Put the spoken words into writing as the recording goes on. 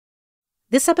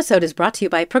This episode is brought to you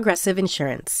by Progressive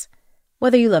Insurance.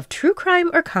 Whether you love true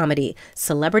crime or comedy,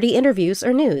 celebrity interviews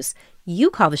or news, you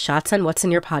call the shots on what's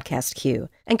in your podcast queue.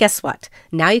 And guess what?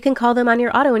 Now you can call them on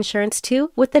your auto insurance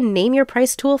too with the Name Your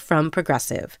Price tool from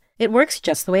Progressive. It works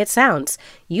just the way it sounds.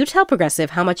 You tell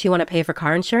Progressive how much you want to pay for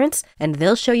car insurance, and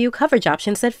they'll show you coverage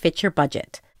options that fit your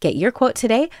budget. Get your quote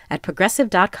today at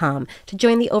Progressive.com to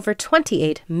join the over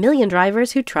 28 million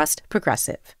drivers who trust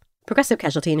Progressive. Progressive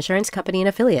Casualty Insurance Company and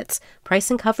Affiliates. Price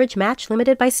and coverage match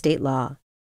limited by state law.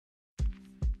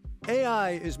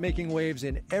 AI is making waves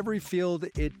in every field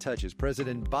it touches.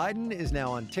 President Biden is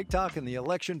now on TikTok, and the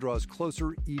election draws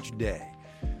closer each day.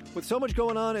 With so much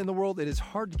going on in the world, it is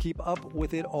hard to keep up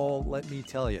with it all, let me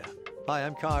tell you. Hi,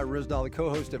 I'm Kai Rizdal, the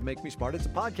co-host of Make Me Smart. It's a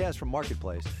podcast from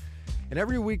Marketplace. And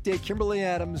every weekday, Kimberly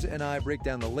Adams and I break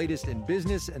down the latest in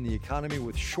business and the economy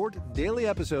with short daily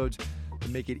episodes to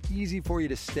make it easy for you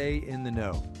to stay in the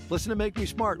know. Listen to Make Me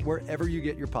Smart wherever you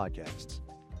get your podcasts.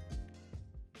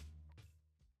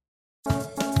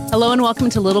 Hello and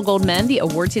welcome to Little Gold Men, the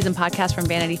award season podcast from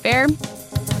Vanity Fair.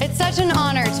 It's such an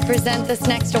honor to present this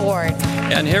next award.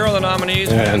 And here are the nominees.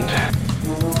 And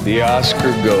the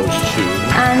Oscar goes to...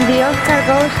 And the Oscar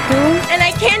goes to... And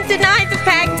I can't deny the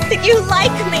fact that you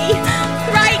like me.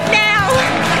 Right now.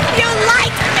 You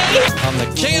like me. I'm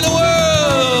the king of the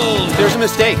world. There's a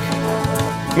mistake.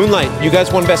 Moonlight, you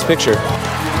guys won Best Picture.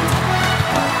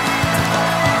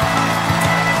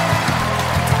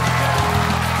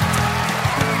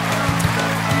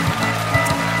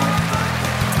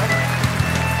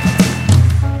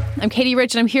 I'm Katie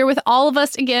Rich, and I'm here with all of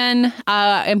us again.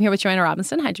 I'm here with Joanna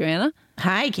Robinson. Hi, Joanna.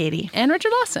 Hi, Katie. And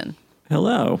Richard Lawson.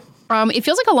 Hello. It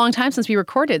feels like a long time since we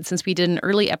recorded, since we did an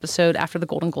early episode after the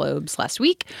Golden Globes last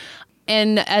week.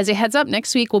 And as a heads up,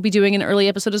 next week we'll be doing an early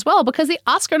episode as well because the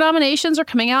Oscar nominations are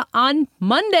coming out on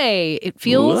Monday. It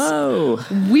feels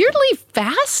weirdly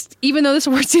fast, even though this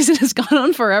award season has gone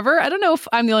on forever. I don't know if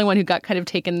I'm the only one who got kind of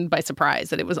taken by surprise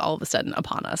that it was all of a sudden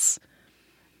upon us.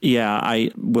 Yeah,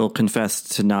 I will confess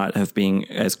to not have been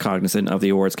as cognizant of the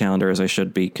awards calendar as I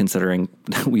should be, considering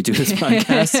we do this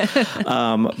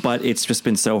podcast. But it's just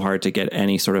been so hard to get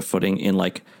any sort of footing in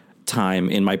like time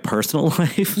in my personal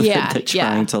life. That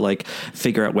trying to like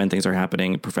figure out when things are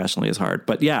happening professionally is hard.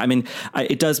 But yeah, I mean,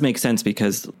 it does make sense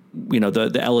because, you know,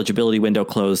 the eligibility window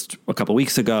closed a couple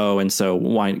weeks ago. And so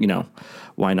why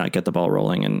not get the ball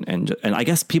rolling? And I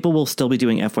guess people will still be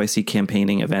doing FYC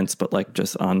campaigning events, but like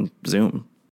just on Zoom.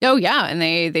 Oh, yeah. And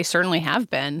they certainly have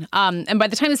been. And by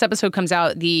the time this episode comes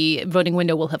out, the voting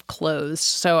window will have closed.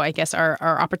 So I guess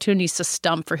our opportunities to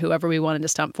stump for whoever we wanted to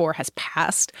stump for has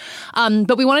passed.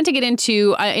 But we wanted to get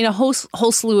into in a whole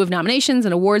slew of nominations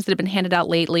and awards that have been handed out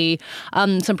lately,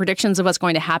 some predictions of what's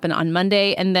going to happen on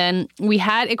Monday. And then we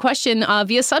had a question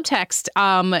via subtext.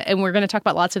 And we're going to talk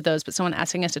about lots of those, but someone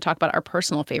asking us to talk about our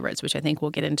personal favorites, which I think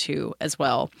we'll get into as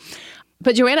well.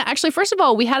 But Joanna, actually, first of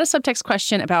all, we had a subtext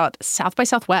question about South by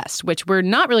Southwest, which we're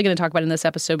not really going to talk about in this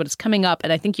episode, but it's coming up.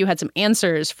 And I think you had some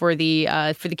answers for the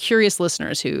curious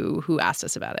listeners who asked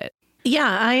us about it. Yeah,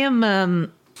 I'm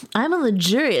on the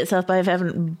jury at South by. If I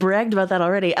haven't bragged about that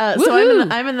already. So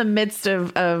I'm in the midst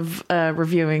of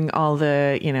reviewing all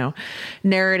the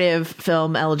narrative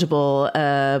film eligible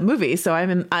movies. So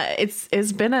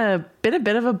it's been a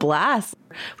bit of a blast.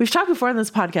 We've talked before on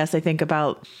this podcast, I think,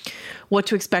 about what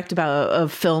to expect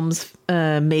of films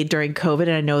made during COVID.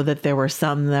 And I know that there were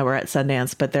some that were at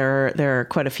Sundance, but there are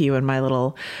quite a few in my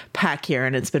little pack here.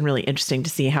 And it's been really interesting to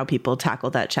see how people tackle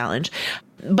that challenge.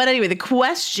 But anyway, the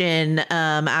question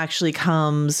actually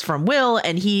comes from Will,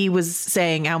 and he was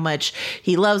saying how much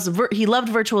he loved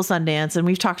Virtual Sundance. And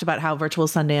we've talked about how Virtual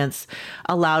Sundance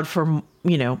allowed for,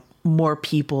 more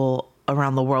people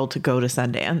around the world to go to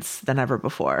Sundance than ever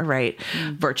before, right?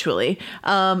 Virtually.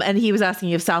 And he was asking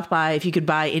if South by, if you could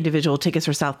buy individual tickets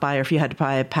for South by, or if you had to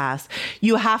buy a pass.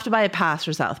 You have to buy a pass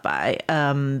for South by.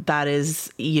 That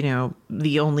is,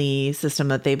 the only system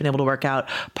that they've been able to work out.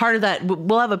 Part of that,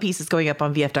 we'll have a piece that's going up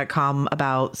on VF.com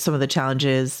about some of the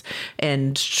challenges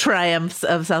and triumphs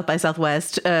of South by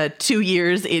Southwest 2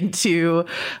 years into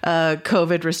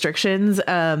COVID restrictions.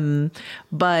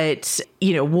 But,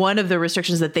 one of the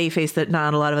restrictions that they face that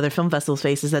not a lot of other film festivals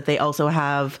face is that they also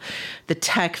have the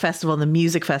tech festival and the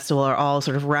music festival are all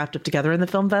sort of wrapped up together in the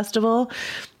film festival.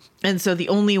 And so the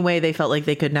only way they felt like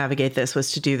they could navigate this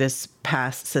was to do this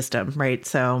pass system, right?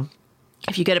 So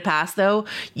if you get a pass, though,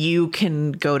 you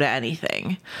can go to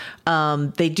anything.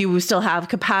 They do still have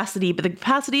capacity, but the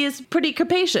capacity is pretty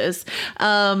capacious.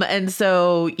 And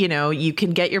so, you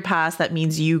can get your pass. That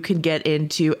means you can get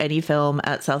into any film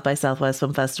at South by Southwest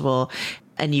Film Festival.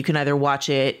 And you can either watch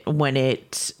it when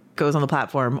it goes on the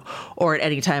platform or at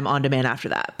any time on demand after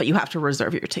that, but you have to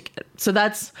reserve your ticket. So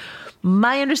that's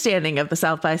my understanding of the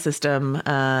South by system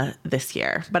this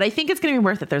year. But I think it's going to be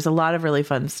worth it. There's a lot of really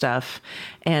fun stuff.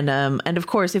 And of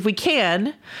course, if we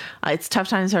can, it's tough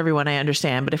times for everyone, I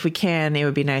understand. But if we can, it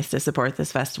would be nice to support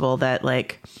this festival that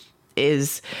like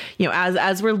is, you know,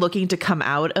 as we're looking to come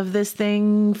out of this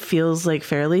thing, feels like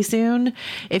fairly soon.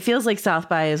 It feels like South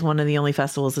by is one of the only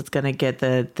festivals that's going to get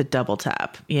the double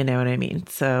tap. You know what I mean?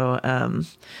 So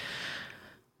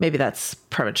maybe that's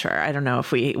premature. I don't know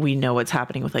if we know what's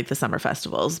happening with like the summer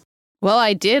festivals. Well,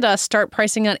 I did start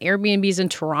pricing on Airbnbs in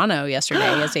Toronto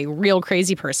yesterday as a real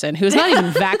crazy person who's not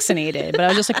even vaccinated. But I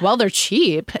was just like, well, they're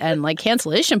cheap and like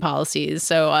cancellation policies.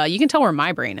 So you can tell where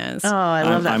my brain is. Oh, I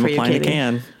love that I'm for you, applying Katie. to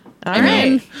Cannes. All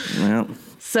right. Well.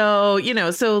 So,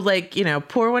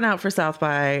 pour one out for South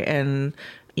by and,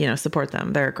 support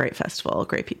them. They're a great festival,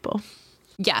 great people.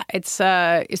 Yeah, it's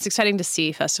exciting to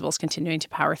see festivals continuing to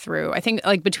power through. I think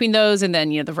like between those and then,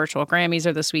 the virtual Grammys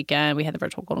are this weekend. We had the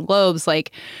virtual Golden Globes.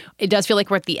 Like it does feel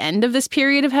like we're at the end of this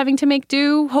period of having to make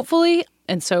do, hopefully.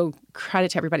 And so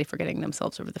credit to everybody for getting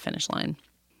themselves over the finish line.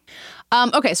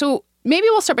 Okay, so maybe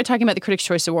we'll start by talking about the Critics'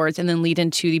 Choice Awards and then lead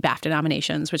into the BAFTA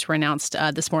nominations, which were announced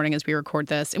this morning as we record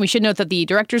this. And we should note that the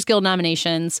Directors Guild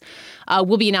nominations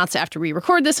will be announced after we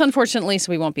record this, unfortunately,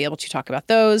 so we won't be able to talk about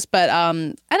those. But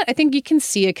I think you can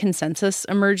see a consensus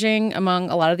emerging among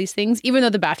a lot of these things, even though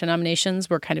the BAFTA nominations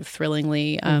were kind of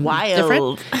thrillingly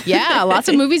wild. Different. Yeah, lots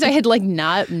of movies I had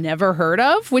never heard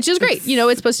of, which is great.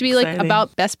 It's supposed to be like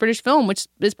about Best British Film, which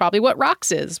is probably what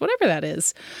Rocks is, whatever that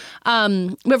is.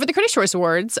 But for the Critics' Choice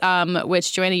Awards,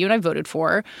 which Joanna, you and I voted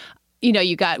for,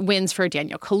 you got wins for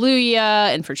Daniel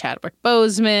Kaluuya and for Chadwick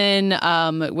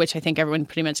Boseman, which I think everyone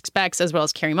pretty much expects, as well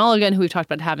as Carey Mulligan, who we've talked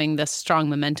about having this strong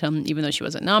momentum, even though she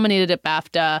wasn't nominated at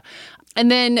BAFTA. And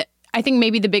then I think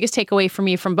maybe the biggest takeaway for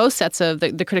me from both sets of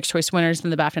the Critics' Choice winners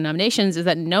and the BAFTA nominations is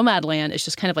that Nomadland is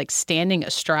just kind of like standing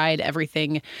astride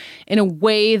everything in a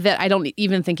way that I don't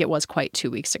even think it was quite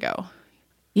 2 weeks ago.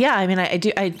 Yeah, I mean,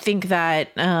 I think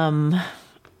that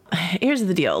here's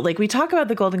the deal. Like, we talk about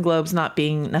the Golden Globes not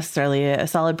being necessarily a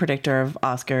solid predictor of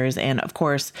Oscars. And of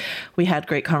course, we had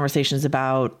great conversations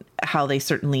about how they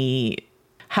certainly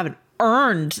haven't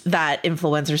earned that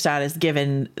influencer status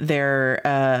given their,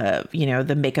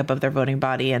 the makeup of their voting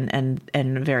body and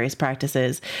various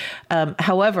practices.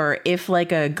 However, if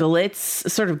like a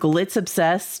glitz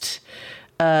obsessed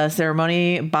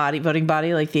voting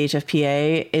body like the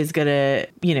HFPA is gonna,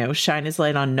 shine its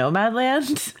light on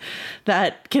Nomadland,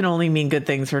 that can only mean good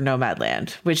things for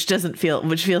Nomadland, which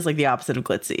feels like the opposite of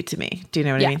glitzy to me. Do you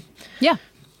know what I mean? Yeah.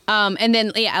 And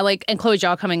then, and Chloe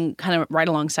Zhao coming kind of right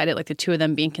alongside it, like the two of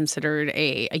them being considered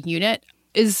a unit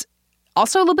is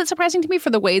also a little bit surprising to me for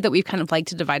the way that we've kind of liked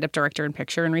to divide up director and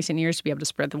picture in recent years to be able to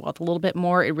spread the wealth a little bit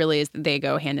more. It really is, they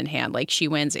go hand in hand. Like she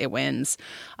wins, it wins.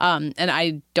 And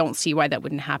I don't see why that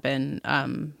wouldn't happen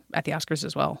at the Oscars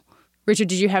as well. Richard,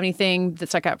 did you have anything that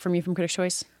stuck out from you from Critics'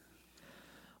 Choice?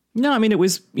 No, I mean, it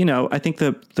was, I think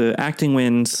the acting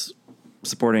wins,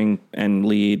 supporting and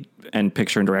lead and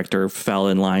picture and director fell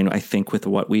in line, I think, with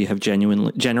what we have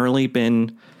generally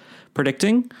been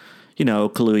predicting.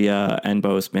 Kaluuya and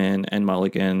Boseman and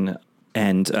Mulligan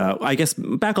and I guess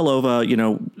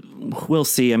Bakalova, we'll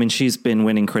see. I mean, she's been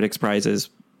winning critics prizes,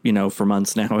 for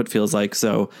months now, it feels like.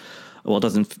 So, well,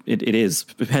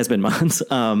 it has been months.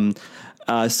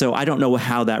 So I don't know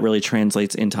how that really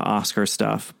translates into Oscar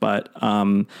stuff. But,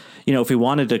 if we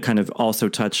wanted to kind of also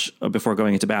touch before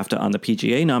going into BAFTA on the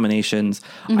PGA nominations,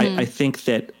 I think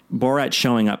that Borat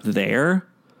showing up there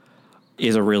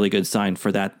is a really good sign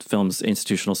for that film's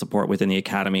institutional support within the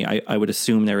Academy. I would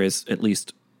assume there is at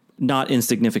least not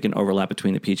insignificant overlap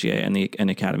between the PGA and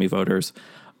Academy voters.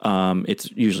 It's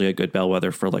usually a good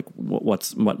bellwether for like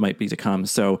what might be to come.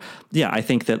 So yeah, I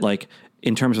think that like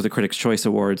in terms of the Critics' Choice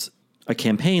Awards, a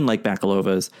campaign like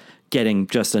Bakalova's getting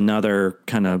just another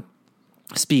kind of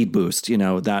speed boost,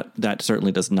 that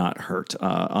certainly does not hurt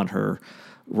on her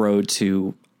road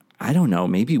to, I don't know,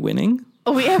 maybe winning.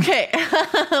 We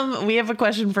have a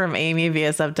question from Amy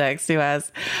via subtext who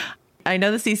asks, I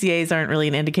know the CCAs aren't really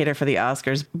an indicator for the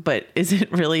Oscars, but is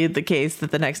it really the case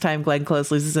that the next time Glenn Close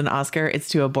loses an Oscar, it's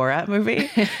to a Borat movie?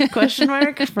 Question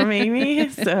mark from Amy.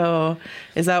 So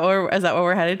is that what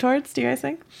we're headed towards? Do you guys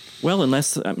think? Well,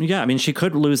 unless, I mean, she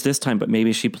could lose this time, but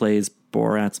maybe she plays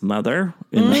Borat's mother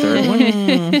in the third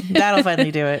one. That'll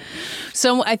finally do it.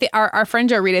 So I think our friend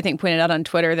Joe Reed, I think, pointed out on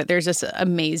Twitter that there's this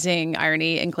amazing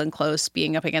irony in Glenn Close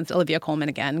being up against Olivia Colman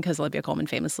again, because Olivia Colman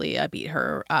famously beat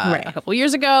her a couple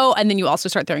years ago. And then you also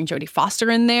start throwing Jodie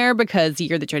Foster in there, because the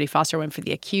year that Jodie Foster went for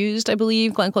The Accused, I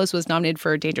believe, Glenn Close was nominated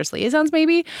for Dangerous Liaisons,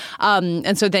 maybe.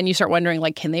 And so then you start wondering,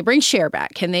 like, can they bring Cher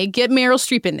back? Can they get Meryl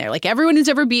Streep in there? Like, everyone who's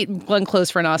ever beaten Glenn Close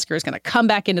for an Oscar is going to come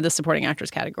back into the supporting actress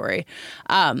category.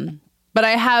 But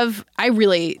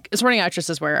supporting actress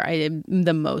is where I am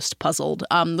the most puzzled,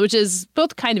 which is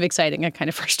both kind of exciting and kind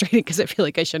of frustrating, because I feel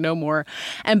like I should know more.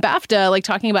 And BAFTA, like,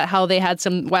 talking about how they had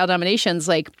some wild nominations,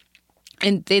 like,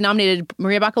 and they nominated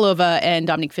Maria Bakalova and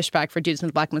Dominique Fishback for Judas and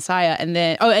the Black Messiah, and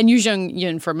then and Yu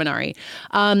Jung-yoon for Minari,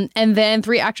 and then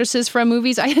 3 actresses from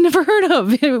movies I had never heard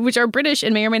of, which are British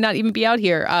and may or may not even be out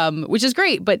here, which is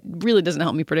great, but really doesn't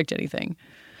help me predict anything.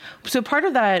 So part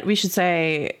of that, we should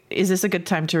say, is this a good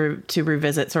time to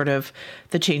revisit sort of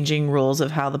the changing rules of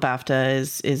how the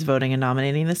BAFTA is voting and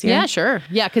nominating this year? Yeah, sure.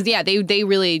 Yeah, because they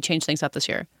really changed things up this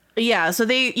year. Yeah, so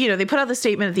they put out the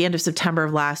statement at the end of September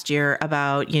of last year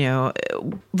about,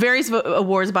 various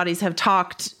awards bodies have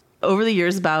talked over the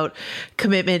years about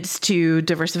commitments to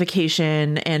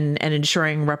diversification and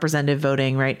ensuring representative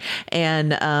voting, right?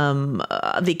 And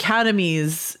the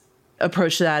Academy's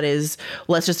approach to that is,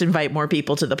 let's just invite more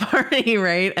people to the party,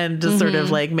 right? And just sort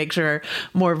of like make sure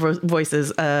more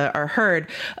voices are heard.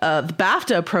 The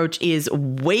BAFTA approach is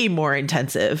way more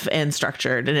intensive and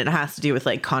structured, and it has to do with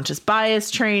like conscious bias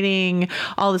training,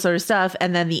 all this sort of stuff.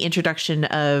 And then the introduction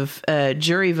of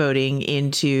jury voting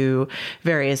into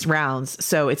various rounds.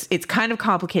 So it's kind of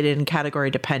complicated and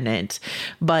category dependent,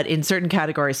 but in certain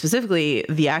categories, specifically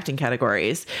the acting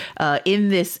categories, in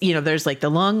this, there's like the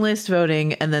long list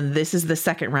voting, and then this is the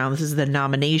second round. This is the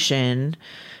nomination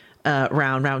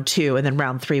round 2, and then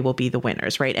round 3 will be the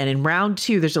winners, right? And in round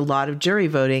 2, there's a lot of jury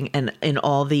voting, and in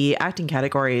all the acting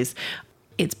categories,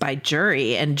 it's by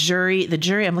jury. And the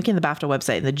jury, I'm looking at the BAFTA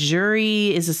website, and the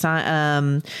jury is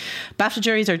assigned, BAFTA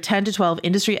juries are 10 to 12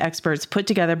 industry experts put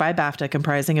together by BAFTA,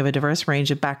 comprising of a diverse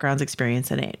range of backgrounds,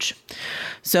 experience, and age.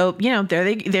 So,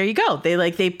 there you go.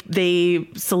 They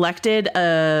selected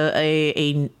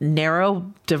a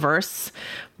narrow, diverse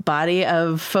body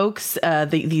of folks.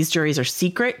 These juries are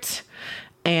secret.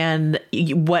 And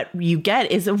what you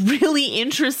get is a really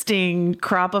interesting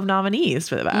crop of nominees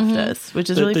for the BAFTAs, which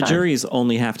is really fun. The juries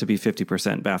only have to be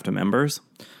 50% BAFTA members.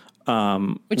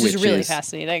 Which is really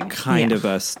fascinating. Kind of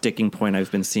a sticking point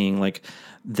I've been seeing, like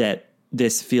that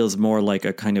this feels more like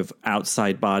a kind of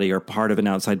outside body or part of an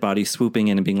outside body swooping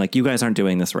in and being like, you guys aren't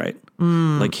doing this right.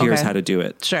 Here's how to do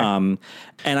it. Sure. And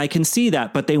I can see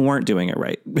that, but they weren't doing it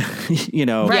right.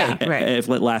 Right. If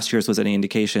last year's was any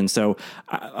indication. So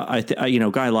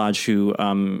Guy Lodge, who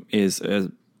is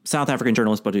a South African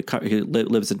journalist, but who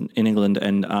lives in England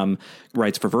and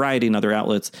writes for Variety and other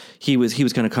outlets. He was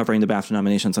kind of covering the BAFTA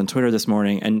nominations on Twitter this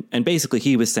morning. And basically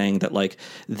he was saying that like,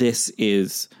 this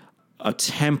is a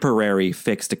temporary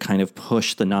fix to kind of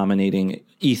push the nominating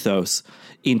ethos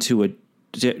into a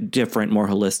different, more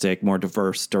holistic, more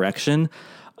diverse direction.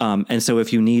 And so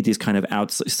if you need these kind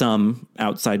of some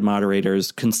outside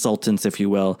moderators, consultants, if you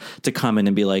will, to come in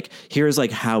and be like, here's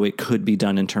like how it could be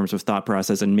done in terms of thought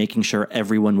process and making sure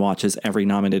everyone watches every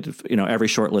nominated, every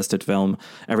shortlisted film,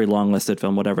 every long-listed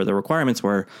film, whatever the requirements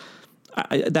were,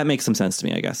 that makes some sense to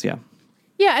me, I guess. Yeah.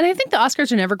 Yeah, and I think the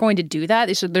Oscars are never going to do that.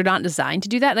 They're not designed to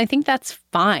do that, and I think that's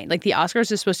fine. Like, the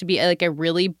Oscars is supposed to be like a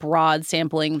really broad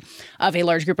sampling of a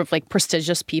large group of like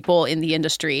prestigious people in the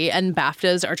industry, and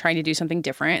BAFTAs are trying to do something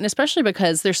different, and especially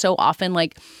because they're so often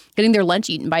like getting their lunch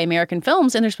eaten by American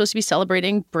films, and they're supposed to be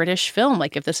celebrating British film.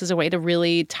 Like, if this is a way to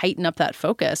really tighten up that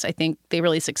focus, I think they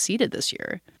really succeeded this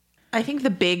year. I think the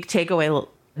big takeaway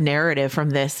narrative from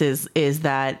this is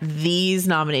that these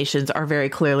nominations are very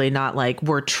clearly not like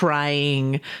we're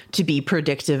trying to be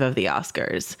predictive of the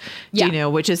Oscars,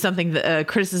 which is something a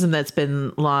criticism that's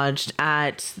been lodged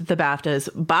at the BAFTAs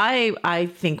by, I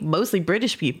think, mostly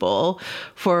British people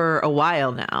for a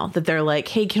while now, that they're like,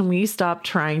 hey, can we stop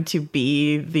trying to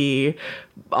be the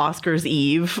Oscars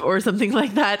Eve or something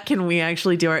like that? Can we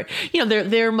actually do our,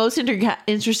 their most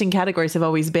interesting categories have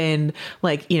always been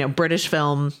like, British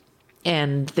film,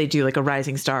 and they do like a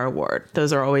Rising Star Award.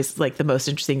 Those are always like the most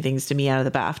interesting things to me out of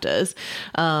the BAFTAs.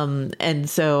 And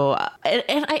so,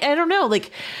 and I don't know,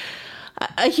 like,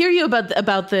 I hear you about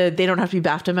the, they don't have to be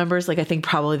BAFTA members. Like, I think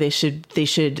probably they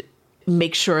should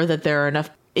make sure that there are enough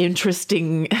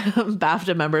interesting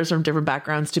BAFTA members from different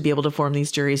backgrounds to be able to form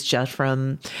these juries just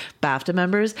from BAFTA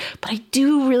members. But I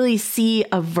do really see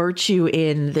a virtue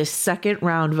in this second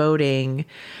round voting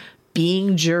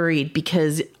being juried,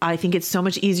 because I think it's so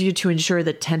much easier to ensure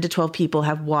that 10 to 12 people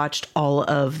have watched all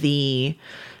of the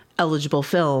eligible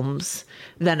films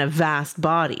than a vast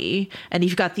body. And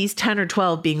you've got these 10 or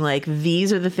 12 being like,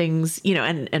 these are the things,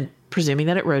 and presuming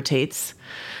that it rotates,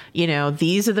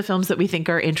 these are the films that we think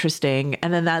are interesting.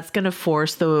 And then that's going to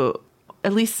force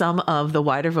at least some of the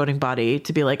wider voting body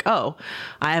to be like, oh,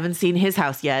 I haven't seen His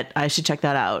House yet, I should check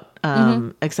that out,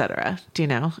 etc. Do you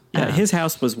know? Yeah, His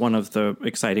House was one of the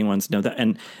exciting ones.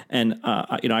 That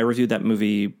I reviewed that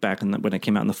movie back when it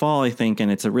came out in the fall, I think,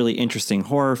 and it's a really interesting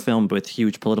horror film with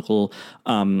huge political,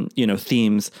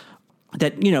 themes.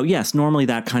 That, yes, normally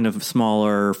that kind of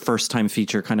smaller first time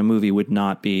feature kind of movie would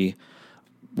not be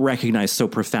recognized so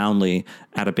profoundly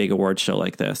at a big award show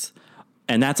like this.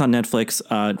 And that's on Netflix.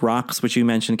 Rocks, which you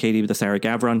mentioned, Katie, the Sarah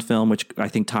Gavron film, which I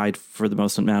think tied for the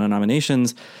most amount of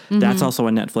nominations. Mm-hmm. That's also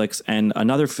on Netflix. And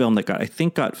another film that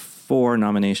got 4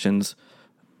 nominations,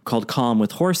 called Calm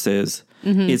with Horses,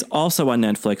 is also on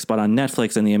Netflix. But on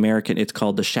Netflix and the American, it's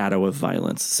called The Shadow of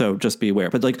Violence. So just be aware.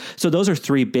 But so those are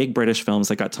 3 big British films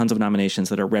that got tons of nominations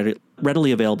that are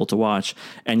readily available to watch.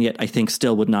 And yet I think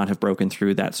still would not have broken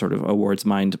through that sort of awards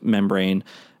mind membrane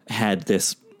had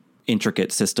this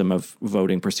intricate system of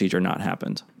voting procedure not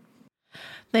happened.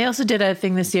 They also did a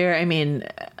thing this year. I mean,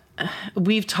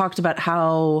 we've talked about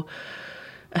how,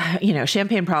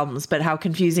 champagne problems, but how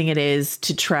confusing it is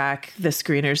to track the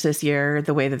screeners this year,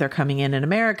 the way that they're coming in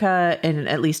America, and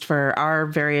at least for our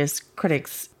various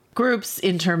critics groups,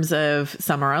 in terms of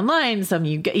some are online, some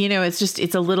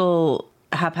it's a little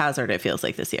haphazard, it feels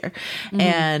like, this year.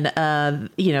 And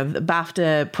the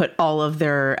BAFTA put all of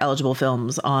their eligible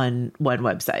films on one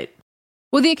website.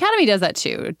 Well, the Academy does that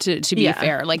too, to be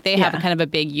fair. Like, they have kind of a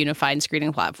big unified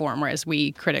screening platform, whereas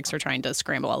we critics are trying to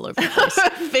scramble all over the place.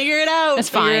 Figure it out. It's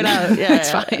fine. It's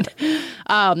fine.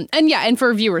 And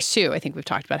for viewers too, I think we've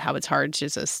talked about how it's hard to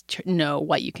just know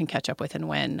what you can catch up with and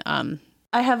when.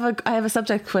 I have a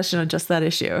subject question on just that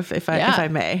issue, if I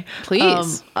may.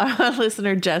 Please. Our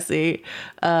listener Jesse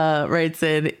writes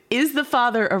in, is The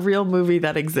Father a real movie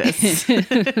that exists?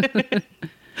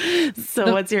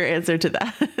 So what's your answer to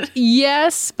that?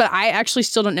 Yes, but I actually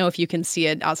still don't know if you can see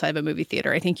it outside of a movie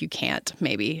theater. I think you can't,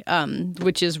 maybe,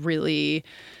 which is really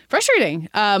frustrating.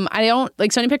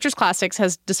 Sony Pictures Classics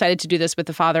has decided to do this with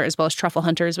The Father, as well as Truffle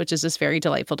Hunters, which is this very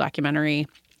delightful documentary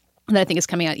that I think is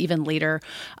coming out even later.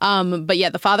 But yeah,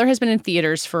 The Father has been in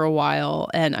theaters for a while,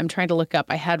 and I'm trying to look up.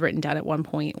 I had written down at one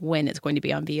point when it's going to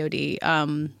be on VOD.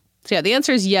 So yeah, the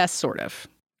answer is yes, sort of.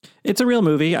 It's a real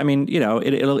movie. I mean,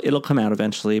 it'll come out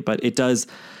eventually, but it does.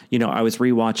 I was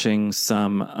rewatching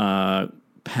some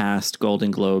past Golden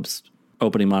Globes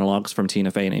opening monologues from Tina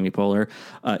Fey and Amy Poehler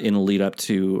in the lead up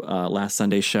to last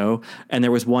Sunday's show, and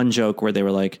there was one joke where they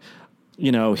were like,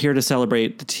 here to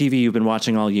celebrate the TV you've been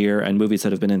watching all year and movies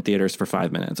that have been in theaters for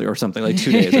 5 minutes or something, like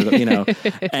 2 days,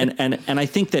 and I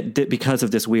think that because of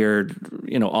this weird,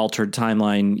 altered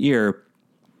timeline year,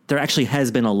 there actually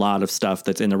has been a lot of stuff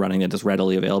that's in the running that is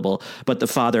readily available. But The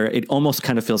Father, it almost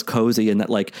kind of feels cozy in that,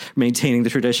 like, maintaining the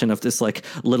tradition of this like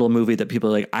little movie that people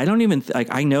are like, I don't even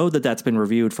I know that's been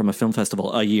reviewed from a film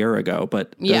festival a year ago,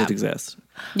 but does it exist?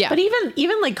 Yeah. But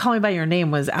even like Call Me By Your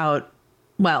Name was out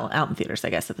in theaters, I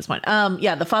guess, at this point.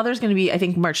 The Father's going to be, I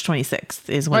think, March 26th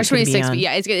is when March 26th. But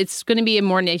yeah, it's going to be in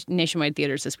more nationwide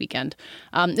theaters this weekend.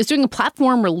 It's doing a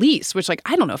platform release, which, like,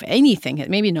 I don't know if anything,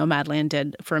 maybe Nomadland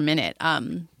did for a minute.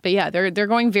 But yeah, they're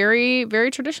going very, very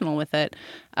traditional with it.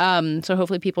 So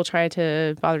hopefully people try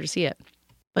to bother to see it.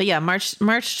 But yeah, March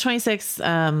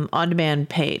 26th, on demand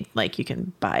paid. Like, you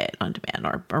can buy it on demand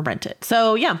or rent it.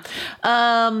 So yeah,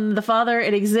 The Father,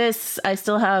 it exists. I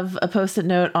still have a Post-it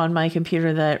note on my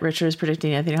computer that Richard is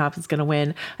predicting Anthony Hopkins is going to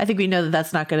win. I think we know that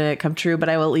that's not going to come true, but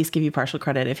I will at least give you partial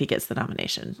credit if he gets the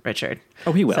nomination, Richard.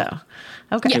 Oh, he will. So,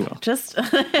 okay. He will. Just.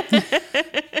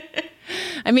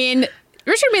 I mean,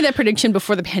 Richard made that prediction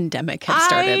before the pandemic had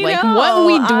started.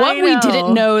 What we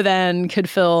didn't know then could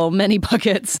fill many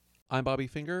buckets. I'm Bobby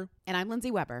Finger. And I'm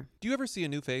Lindsay Weber. Do you ever see a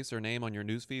new face or name on your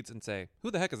news feeds and say,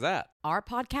 who the heck is that? Our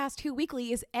podcast, Who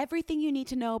Weekly, is everything you need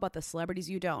to know about the celebrities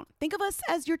you don't. Think of us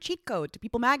as your cheat code to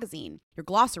People magazine, your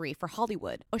glossary for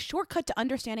Hollywood, a shortcut to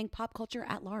understanding pop culture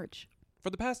at large. For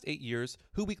the past 8 years,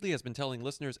 Who Weekly has been telling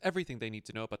listeners everything they need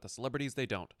to know about the celebrities they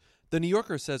don't. The New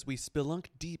Yorker says we spelunk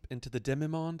deep into the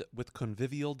demi-monde with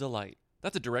convivial delight.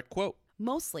 That's a direct quote.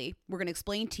 Mostly, we're going to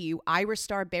explain to you Irish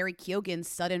star Barry Keoghan's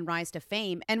sudden rise to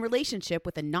fame and relationship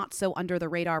with a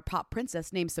not-so-under-the-radar pop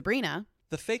princess named Sabrina.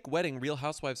 The fake wedding Real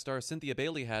Housewives star Cynthia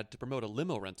Bailey had to promote a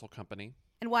limo rental company.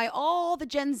 and why all the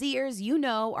Gen Zers you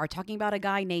know are talking about a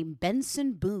guy named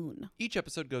Benson Boone. Each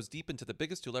episode goes deep into the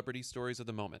biggest celebrity stories of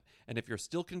the moment, and if you're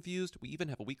still confused, we even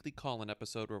have a weekly call-in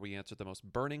episode where we answer the most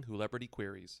burning celebrity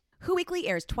queries. Who Weekly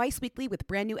airs twice weekly with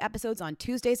brand new episodes on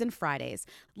Tuesdays and Fridays.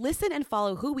 Listen and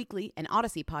follow Who Weekly, an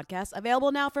Odyssey podcast,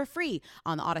 available now for free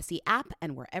on the Odyssey app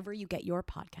and wherever you get your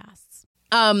podcasts.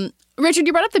 Richard,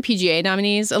 you brought up the PGA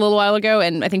nominees a little while ago,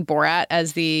 and I think Borat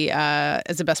as the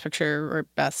Best Picture or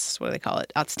Best, what do they call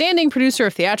it, Outstanding Producer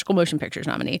of Theatrical Motion Pictures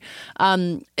nominee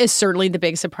is certainly the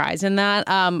big surprise in that.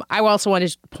 I also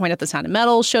wanted to point out the Sound of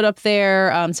Metal showed up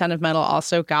there. Sound of Metal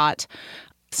also got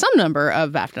some number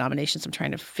of BAFTA nominations. I'm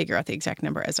trying to figure out the exact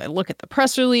number as I look at the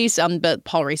press release, but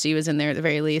Paul Raci was in there at the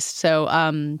very least. So,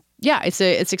 yeah, it's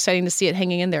exciting to see it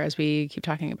hanging in there as we keep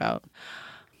talking about.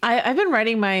 I've been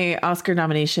writing my Oscar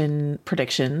nomination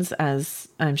predictions, as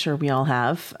I'm sure we all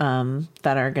have,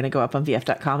 that are going to go up on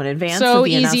VF.com in advance. So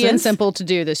easy and simple to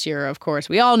do this year, of course.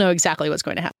 We all know exactly what's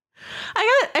going to happen.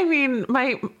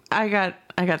 I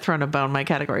got thrown a bone. My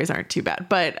categories aren't too bad,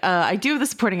 but I do have the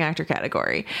supporting actor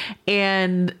category,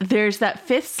 and there's that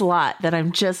fifth slot that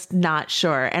I'm just not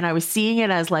sure. And I was seeing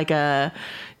it as like a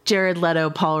Jared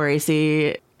Leto, Paul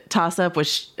Raci toss up,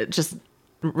 which just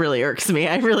really irks me.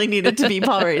 I really needed to be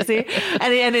Paul Raci.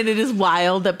 And it is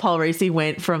wild that Paul Raci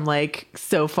went from like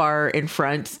so far in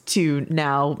front to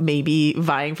now maybe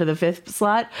vying for the fifth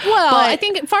slot. Well, I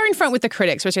think far in front with the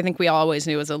critics, which I think we always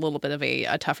knew was a little bit of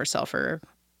a tougher sell for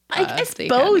I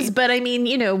suppose, but I mean,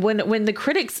 you know, when the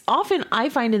critics, often I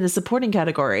find in the supporting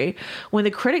category, when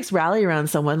the critics rally around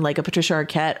someone like a Patricia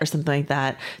Arquette or something like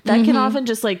that, that can often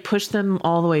just like push them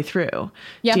all the way through,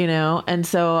 you know? And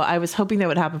so I was hoping that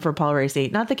would happen for Paul Raci.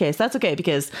 Not the case. That's okay,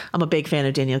 because I'm a big fan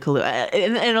of Daniel Kaluuya.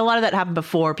 And a lot of that happened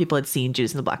before people had seen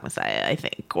Judas and the Black Messiah, I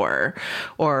think, or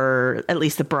at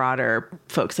least the broader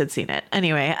folks had seen it.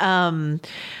 Anyway,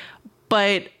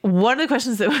 but one of the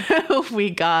questions that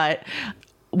we got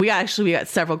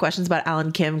several questions about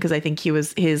Alan Kim, because I think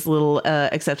his little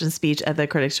acceptance speech at the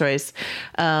Critics' Choice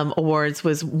Awards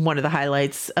was one of the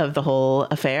highlights of the whole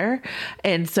affair.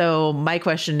 And so my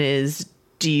question is,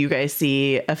 do you guys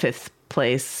see a fifth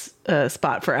place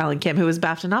spot for Alan Kim, who was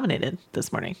BAFTA nominated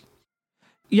this morning?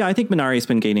 Yeah, I think Minari's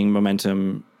been gaining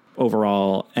momentum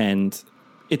overall, and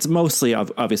it's mostly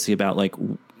obviously about like,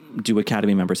 do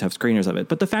Academy members have screeners of it?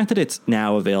 But the fact that it's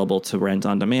now available to rent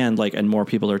on demand, like, and more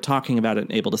people are talking about it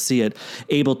and able to see it,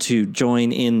 able to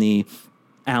join in the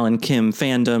Alan Kim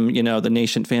fandom, you know, the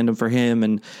nascent fandom for him,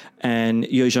 and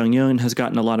Yoo Jung-yoon has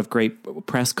gotten a lot of great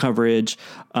press coverage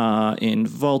in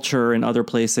Vulture and other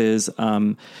places,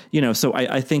 you know. So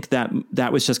I think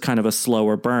that was just kind of a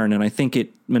slower burn, and I think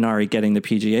Minari getting the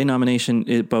PGA nomination,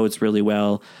 it bodes really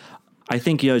well. I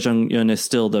think Yoo Jung-yoon is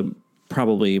still the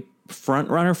probably front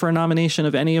runner for a nomination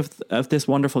of any of this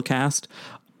wonderful cast,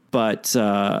 but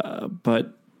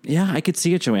yeah, I could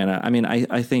see it, Joanna. I mean,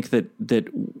 I think that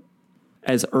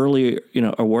as early, you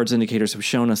know, awards indicators have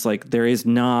shown us, like, there is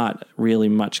not really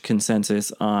much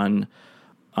consensus on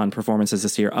performances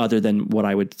this year, other than what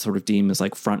I would sort of deem as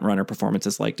like front runner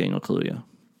performances, like Daniel Kaluuya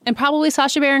and probably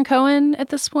Sacha Baron Cohen at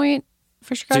this point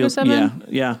for Chicago 7.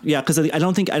 Yeah. Because I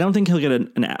don't think he'll get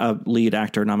a lead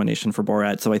actor nomination for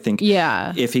Borat. So I think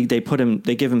if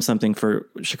they give him something for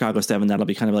Chicago 7, that'll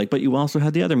be kind of like, but you also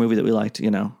had the other movie that we liked,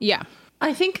 you know? Yeah.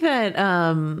 I think that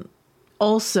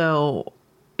also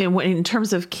in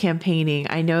terms of campaigning,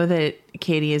 I know that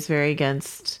Katie is very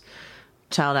against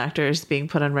child actors being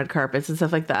put on red carpets and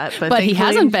stuff like that. But he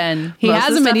hasn't been.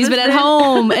 He's been at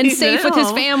home and safe with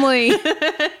his family.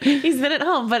 He's been at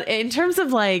home. But in terms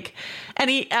of like,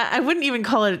 I wouldn't even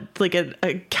call it like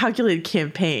a calculated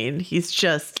campaign. He's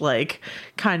just like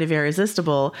kind of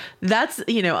irresistible. That's,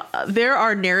 you know, there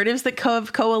are narratives that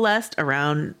have coalesced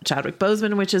around Chadwick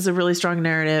Boseman, which is a really strong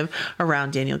narrative,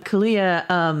 around Daniel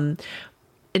Kaluuya.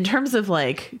 In terms of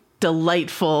like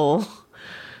delightful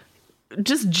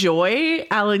just joy,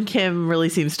 Alan Kim really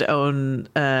seems to own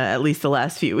at least the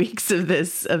last few weeks of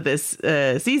this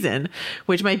season,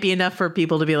 which might be enough for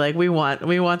people to be like, we want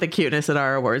the cuteness at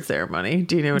our awards ceremony.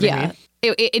 Do you know what I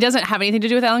mean? It doesn't have anything to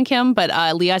do with Alan Kim,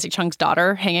 but Lee Isaac Chung's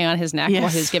daughter hanging on his neck while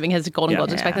he was giving his Golden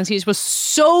Globes expectancies was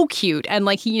so cute. And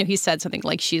like he said something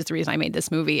like, she's the reason I made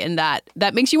this movie, and that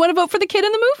makes you want to vote for the kid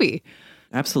in the movie.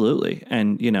 Absolutely.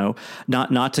 And,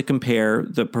 not to compare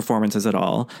the performances at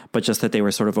all, but just that they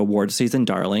were sort of award season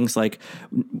darlings. Like,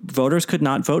 voters could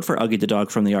not vote for Uggy the dog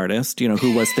from The Artist,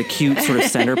 who was the cute sort of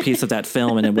centerpiece of that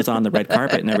film, and it was on the red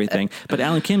carpet and everything. But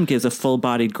Alan Kim gives a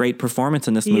full-bodied, great performance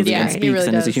in this movie and speaks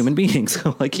really is a human being.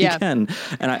 So, he can.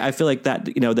 And I feel like that,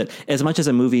 that as much as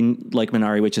a movie like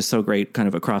Minari, which is so great kind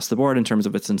of across the board in terms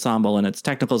of its ensemble and its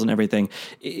technicals and everything,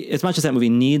 as much as that movie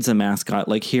needs a mascot,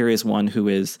 like, here is one who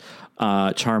is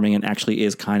charming and actually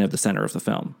is kind of the center of the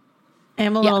film.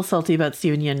 I'm a little salty about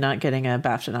Steven Yeun not getting a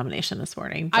BAFTA nomination this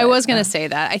morning. But, I was going to say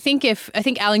that. I think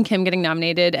Alan Kim getting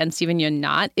nominated and Steven Yeun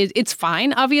not, it's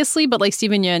fine, obviously, but like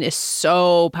Steven Yeun is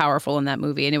so powerful in that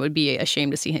movie, and it would be a shame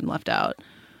to see him left out.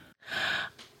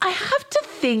 I have to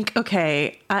think,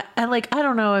 okay, I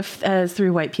don't know if as three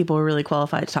white people are really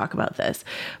qualified to talk about this,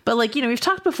 but we've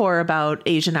talked before about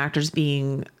Asian actors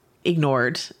being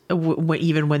ignored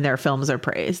even when their films are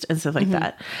praised and stuff like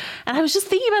that. And I was just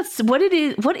thinking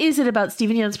about what is it about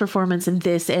Steven Yeun's performance in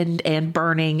this and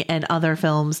Burning and other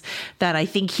films that I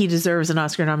think he deserves an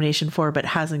Oscar nomination for but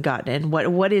hasn't gotten it. And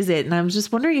what is it? And I'm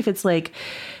just wondering if it's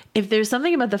if there's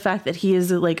something about the fact that he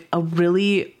is a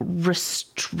really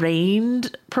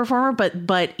restrained performer,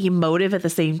 but emotive at the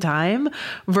same time,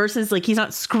 versus he's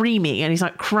not screaming and he's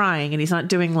not crying and he's not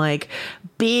doing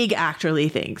big actorly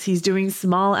things. He's doing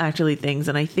small actorly things.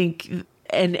 And I think,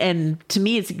 and to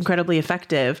me, it's incredibly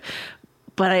effective.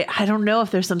 But I don't know if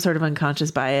there's some sort of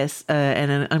unconscious bias and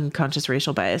an unconscious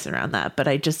racial bias around that. But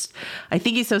I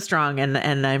think he's so strong,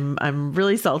 and I'm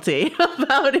really salty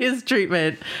about his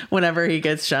treatment whenever he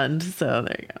gets shunned. So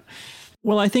there you go.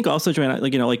 Well, I think also, Joanna,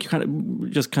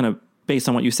 kind of based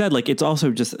on what you said, it's also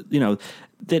just,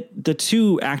 that the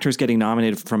two actors getting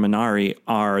nominated from Minari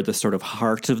are the sort of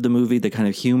heart of the movie, the kind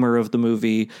of humor of the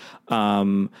movie.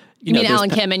 You mean Alan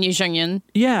Kim and Yu Jung-yun?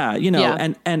 Yeah,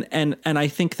 and I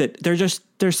think that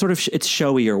they're sort of, it's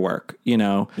showier work,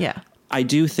 Yeah. I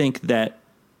do think that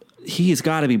he's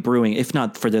got to be brewing, if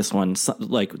not for this one,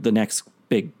 the next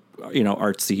big,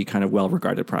 artsy kind of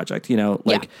well-regarded project,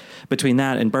 between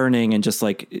that and Burning and just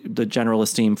the general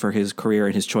esteem for his career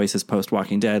and his choices post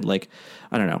Walking Dead,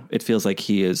 I don't know, it feels like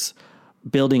he is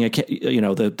building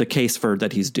the case for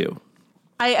that he's due.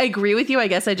 I agree with you. I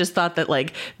guess I just thought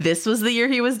that this was the year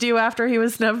he was due after he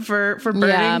was snubbed for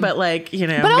Burning, but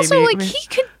but also maybe, he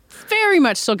could very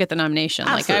much still get the nomination.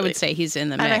 Absolutely. I would say he's in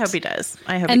the mix. And I hope he does.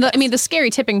 The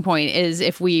scary tipping point is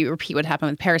if we repeat what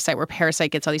happened with Parasite, where Parasite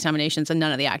gets all these nominations and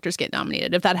none of the actors get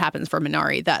nominated. If that happens for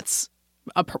Minari, that's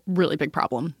a really big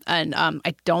problem. And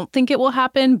I don't think it will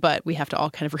happen, but we have to all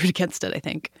kind of root against it, I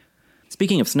think.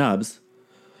 Speaking of snubs,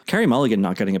 Carey Mulligan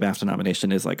not getting a BAFTA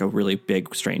nomination is a really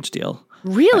big, strange deal.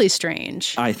 Really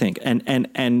strange, I think. And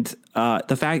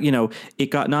the fact, it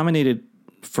got nominated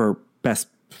for Best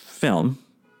Film,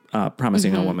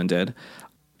 Promising Young Woman did.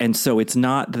 And so it's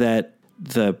not that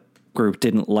the group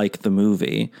didn't like the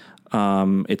movie.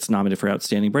 It's nominated for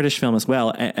Outstanding British Film as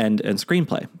well and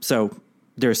Screenplay. So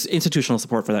there's institutional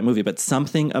support for that movie, but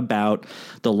something about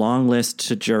the long list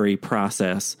to jury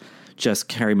process, just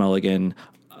Carey Mulligan,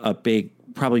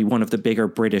 probably one of the bigger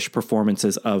British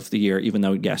performances of the year, even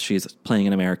though, yes, she's playing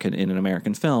an American in an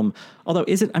American film. Although,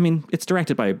 it's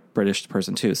directed by a British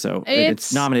person too, so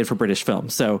it's nominated for British film.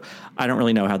 So I don't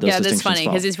really know how those distinctions fall. Yeah, that's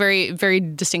funny, because it's very, very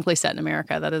distinctly set in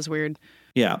America. That is weird.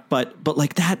 Yeah, but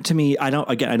that to me, I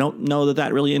don't know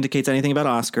that really indicates anything about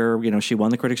Oscar. She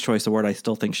won the Critics' Choice Award. I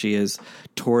still think she is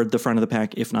toward the front of the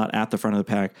pack, if not at the front of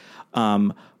the pack.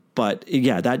 But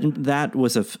yeah, that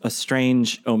was a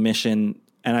strange omission.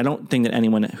 And I don't think that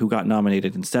anyone who got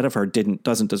nominated instead of her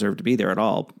doesn't deserve to be there at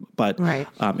all. But right.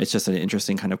 It's just an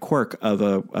interesting kind of quirk of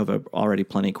a already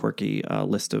plenty quirky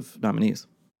list of nominees.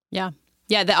 Yeah.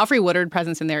 Yeah, the Alfre Woodard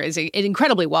presence in there is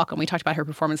incredibly welcome. We talked about her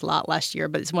performance a lot last year,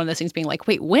 but it's one of those things being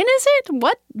wait, when is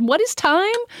it? What is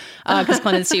time? Because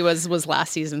Clemency was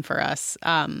last season for us.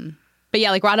 But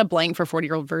yeah, Rada Blank for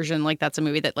 40-Year-Old Version, that's a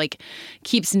movie that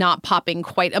keeps not popping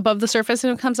quite above the surface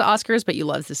when it comes to Oscars, but you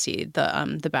love to see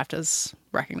the BAFTAs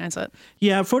recognize it.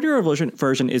 Yeah, 40-Year-Old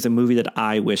Version is a movie that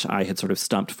I wish I had sort of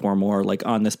stumped for more,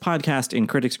 on this podcast, in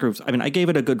critics groups. I gave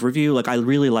it a good review. I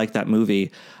really like that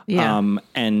movie. Yeah.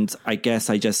 And I guess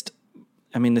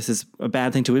this is a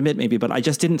bad thing to admit maybe, but I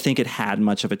just didn't think it had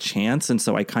much of a chance. And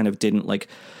so I kind of didn't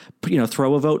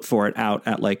throw a vote for it out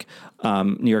at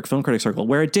New York Film Critics Circle,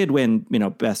 where it did win,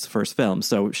 Best First Film.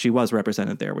 So she was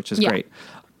represented there, which is great.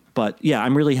 But yeah,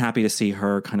 I'm really happy to see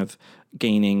her kind of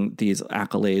gaining these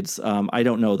accolades. I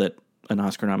don't know that an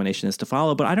Oscar nomination is to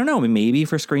follow, but I don't know, maybe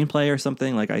for screenplay or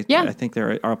something. I think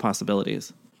there are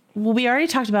possibilities. Well, we already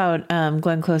talked about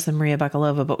Glenn Close and Maria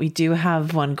Bakalova, but we do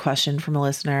have one question from a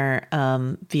listener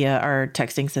via our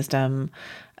texting system,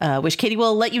 which Katie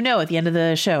will let you know at the end of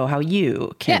the show how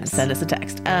you can send us a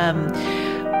text.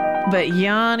 But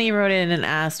Yanni wrote in and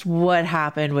asked what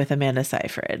happened with Amanda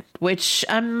Seyfried, which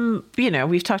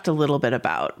we've talked a little bit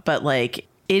about, but like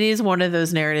it is one of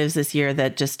those narratives this year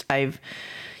that just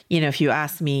if you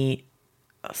asked me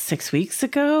 6 weeks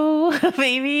ago,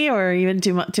 maybe, or even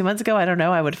 2 months ago, I don't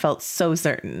know, I would have felt so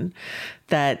certain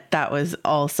that was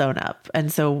all sewn up.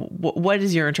 And so what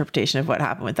is your interpretation of what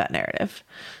happened with that narrative?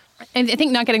 And I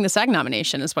think not getting the SAG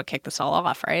nomination is what kicked this all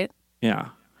off, right? Yeah.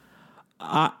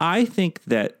 I think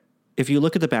that if you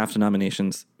look at the BAFTA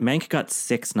nominations, Mank got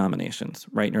 6 nominations,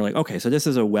 right? And you're like, okay, so this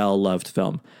is a well-loved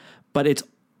film. But it's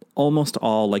almost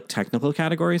all like technical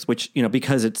categories, which,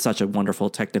 because it's such a wonderful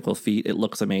technical feat, it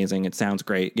looks amazing, it sounds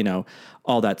great,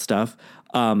 all that stuff.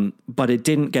 But it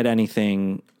didn't get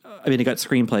anything. I mean, it got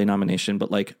screenplay nomination,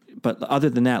 but other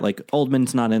than that, like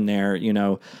Oldman's not in there,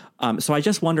 So I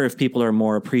just wonder if people are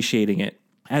more appreciating it,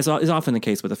 as is often the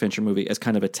case with a Fincher movie, as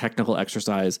kind of a technical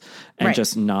exercise and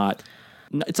just not.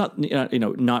 It's not,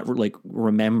 not like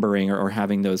remembering or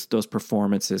having those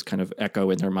performances kind of echo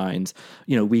in their minds,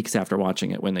 weeks after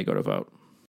watching it when they go to vote.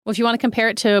 Well, if you want to compare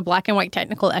it to black and white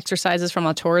technical exercises from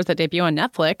auteurs that debut on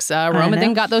Netflix, Roma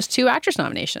then got those 2 actress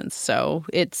nominations. So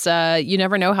it's you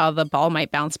never know how the ball might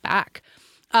bounce back.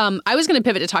 I was going to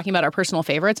pivot to talking about our personal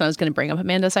favorites, and I was going to bring up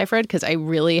Amanda Seyfried because I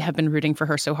really have been rooting for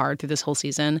her so hard through this whole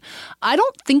season. I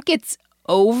don't think it's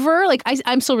over. Like,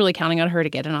 I'm still really counting on her to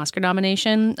get an Oscar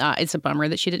nomination. It's a bummer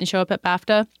that she didn't show up at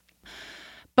BAFTA.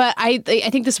 But I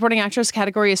think the supporting actress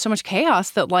category is so much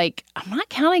chaos that, like, I'm not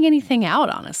counting anything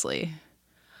out, honestly.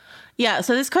 Yeah,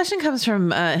 so this question comes from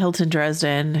Hilton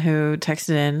Dresden, who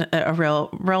texted in a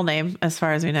real name, as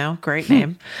far as we know, great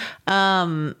name,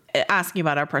 asking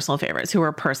about our personal favorites, who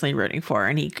we're personally rooting for.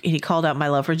 And he called out my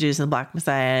love for Judas and the Black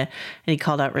Messiah, and he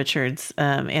called out Richard's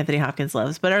Anthony Hopkins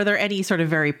loves. But are there any sort of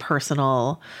very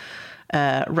personal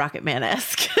Rocket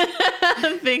Man-esque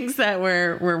things that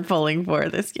we're pulling for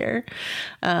this year?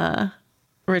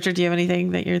 Richard, do you have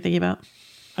anything that you're thinking about?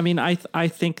 I mean, I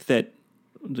think that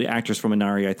the actress from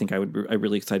Minari, I'm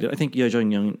really excited. I think Yo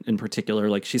Jung Young in particular,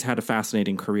 like she's had a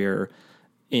fascinating career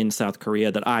in South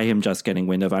Korea that I am just getting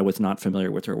wind of. I was not familiar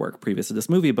with her work previous to this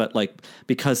movie, but like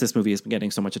because this movie has been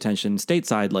getting so much attention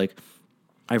stateside, like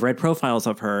I've read profiles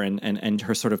of her and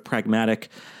her sort of pragmatic,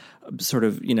 sort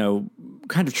of,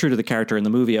 kind of true to the character in the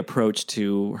movie approach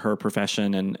to her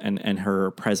profession and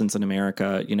her presence in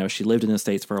America. She lived in the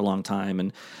States for a long time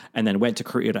and then went to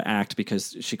Korea to act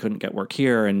because she couldn't get work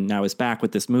here, and now is back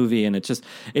with this movie. And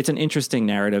it's an interesting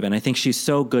narrative. And I think she's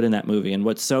so good in that movie. And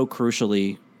what's so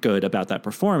crucially good about that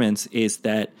performance is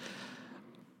that,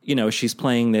 she's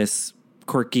playing this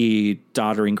quirky,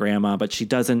 doddering grandma, but she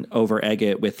doesn't over-egg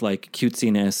it with like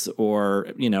cutesiness or,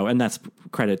 and that's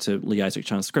credit to Lee Isaac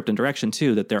Chung's script and direction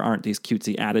too, that there aren't these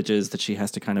cutesy adages that she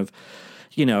has to kind of,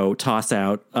 toss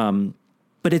out.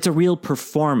 But it's a real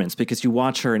performance because you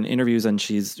watch her in interviews and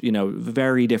she's,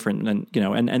 very different and,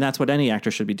 and that's what any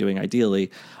actor should be doing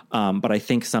ideally. But I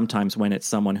think sometimes when it's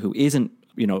someone who isn't,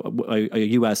 a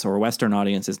U.S. or a Western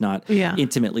audience is not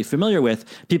intimately familiar with,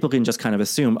 people can just kind of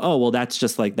assume, oh, well, that's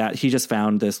just like that. He just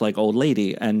found this like old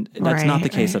lady. And that's not the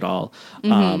case at all.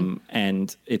 Mm-hmm.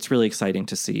 And it's really exciting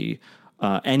to see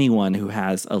anyone who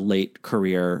has a late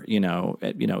career,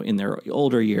 in their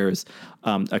older years,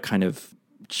 a kind of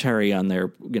cherry on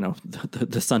their,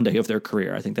 the sundae of their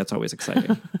career. I think that's always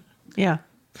exciting. Yeah.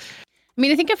 I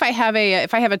mean, I think if I have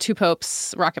a Two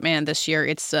Popes Rocket Man this year,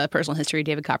 it's Personal History of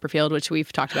David Copperfield, which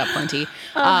we've talked about plenty.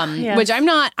 Yes. Which I'm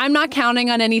not counting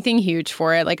on anything huge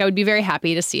for it. Like I would be very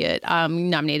happy to see it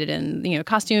nominated in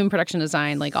costume, production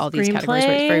design, like all these categories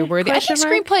where it's very worthy. I think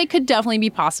screenplay could definitely be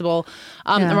possible.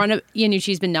 Arana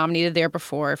Iannucci's been nominated there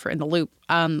before for In the Loop,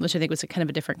 which I think was a kind of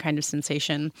a different kind of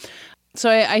sensation. So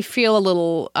I feel a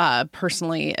little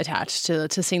personally attached to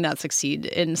seeing that succeed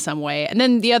in some way. And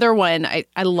then the other one,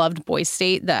 I loved Boys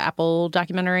State, the Apple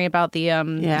documentary about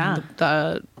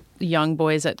the young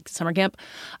boys at summer camp.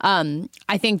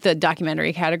 I think the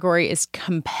documentary category is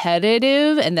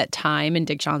competitive and that Time and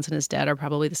Dick Johnson Is Dead are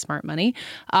probably the smart money.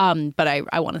 But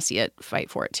I want to see it fight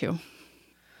for it too.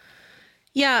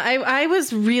 Yeah, I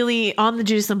was really on the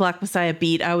Judas and the Black Messiah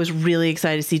beat. I was really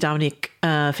excited to see Dominique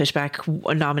Fishback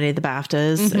nominated the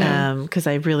BAFTAs because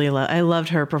I really loved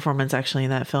her performance actually in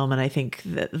that film, and I think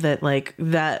that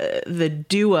the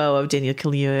duo of Daniel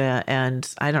Kaluuya and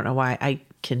I don't know why I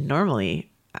can normally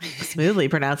smoothly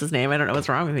pronounce his name. I don't know what's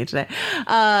wrong with me today.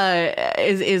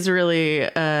 Is really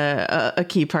a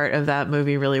key part of that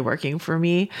movie really working for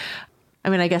me. I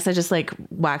mean, I guess I just like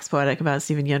wax poetic about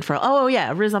Steven Yeun for,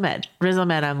 Riz Ahmed. Riz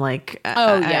Ahmed, I'm like,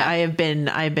 I've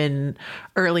been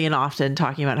early and often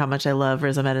talking about how much I love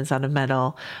Riz Ahmed and Sound of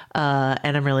Metal.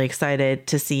 And I'm really excited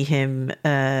to see him,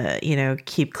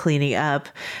 keep cleaning up.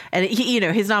 And,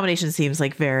 his nomination seems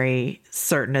like very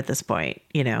certain at this point,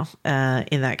 in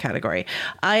that category.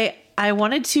 I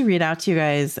wanted to read out to you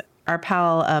guys our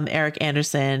pal, Eric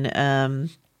Anderson,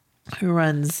 who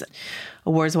runs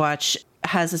Awards Watch,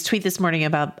 has this tweet this morning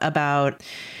about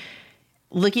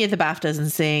looking at the BAFTAs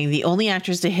and saying the only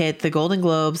actors to hit the Golden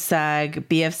Globes, SAG,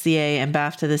 BFCA, and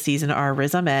BAFTA this season are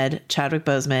Riz Ahmed, Chadwick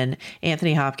Boseman,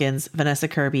 Anthony Hopkins, Vanessa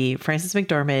Kirby, Frances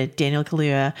McDormand, Daniel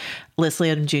Kaluuya, Leslie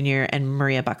Odom Jr., and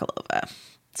Maria Bakalova.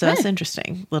 So that's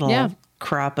interesting. Little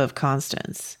crop of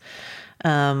constants.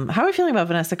 How are we feeling about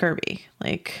Vanessa Kirby?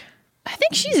 Like, I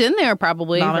think she's in there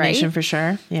probably. Nomination right? for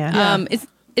sure. Yeah.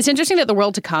 It's interesting that The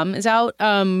World to Come is out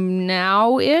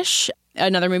now-ish.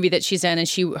 Another movie that she's in,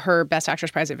 and her Best Actress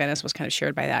prize at Venice was kind of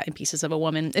shared by that in Pieces of a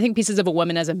Woman. I think Pieces of a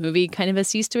Woman as a movie kind of has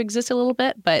ceased to exist a little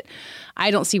bit, but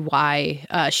I don't see why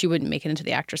she wouldn't make it into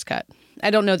the actress cut.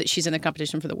 I don't know that she's in the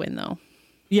competition for the win, though.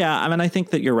 Yeah, I mean, I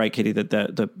think that you're right, Katie, that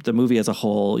the movie as a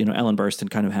whole, Ellen Burstyn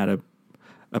kind of had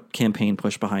a campaign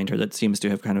push behind her that seems to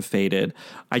have kind of faded.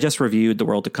 I just reviewed The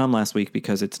World to Come last week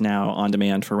because it's now on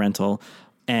demand for rental,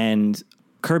 and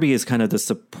Kirby is kind of the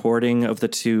supporting of the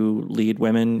two lead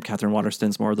women. Catherine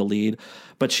Waterston's more of the lead,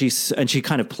 but she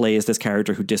kind of plays this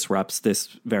character who disrupts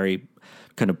this very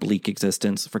kind of bleak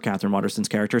existence for Catherine Waterston's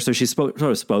character. So she's sort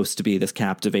of supposed to be this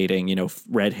captivating,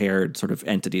 red-haired sort of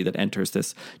entity that enters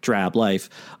this drab life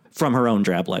from her own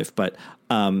drab life. But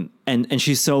and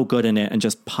she's so good in it and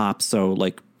just pops so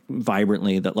like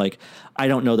vibrantly that like I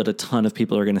don't know that a ton of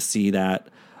people are going to see that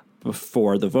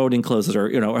before the voting closes,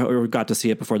 or got to see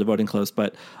it before the voting closed.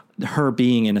 But her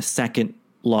being in a second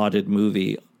lauded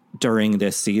movie during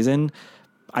this season,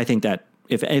 I think that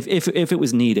if it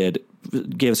was needed,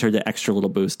 gives her the extra little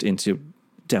boost into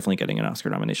definitely getting an Oscar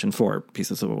nomination for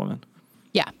Pieces of a Woman.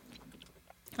 Yeah,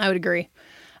 I would agree.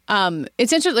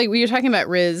 It's interesting. Like we were talking about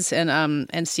Riz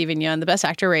and Steven Yeun. The Best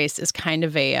Actor race is kind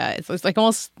of it's like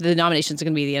almost the nominations are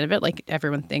going to be the end of it. Like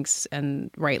everyone thinks, and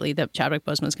rightly, that Chadwick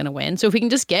Boseman is going to win. So if we can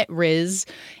just get Riz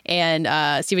and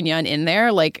Steven Yeun in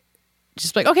there, like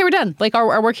just like, okay, we're done. Like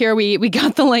our work here, we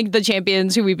got the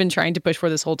champions who we've been trying to push for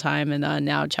this whole time, and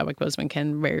now Chadwick Boseman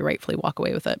can very rightfully walk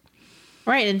away with it.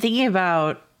 Right, and thinking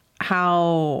about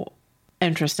how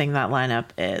interesting that lineup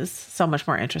is, so much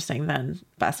more interesting than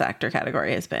Best Actor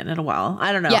category has been in a while.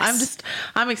 I don't know. Yes.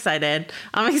 I'm excited.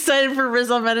 I'm excited for Riz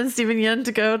Ahmed and Steven Yeun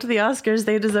to go to the Oscars.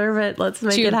 They deserve it. Let's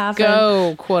make it happen.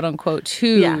 Go, quote unquote,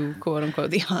 quote unquote,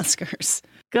 the Oscars.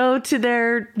 Go to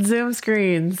their Zoom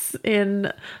screens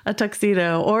in a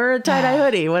tuxedo or a tie-dye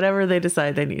hoodie, whatever they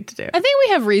decide they need to do. I think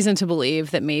we have reason to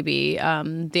believe that maybe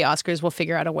the Oscars will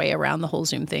figure out a way around the whole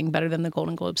Zoom thing better than the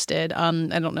Golden Globes did. I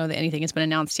don't know that anything has been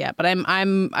announced yet, but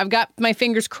I've got my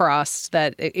fingers crossed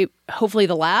that it hopefully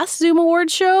the last Zoom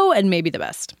Awards show and maybe the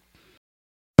best.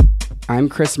 I'm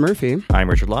Chris Murphy. I'm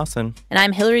Richard Lawson. And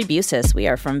I'm Hillary Busis. We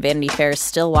are from Vanity Fair's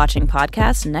Still Watching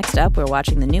podcast. Next up, we're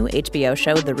watching the new HBO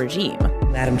show, The Regime.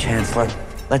 Madam Chancellor,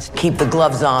 let's keep the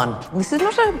gloves on. This is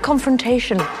not a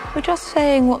confrontation. We're just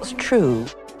saying what's true.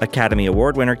 Academy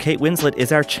Award winner Kate Winslet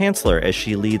is our chancellor as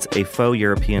she leads a faux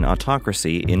European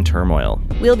autocracy in turmoil.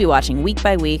 We'll be watching week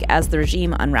by week as the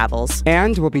regime unravels.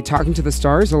 And we'll be talking to the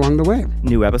stars along the way.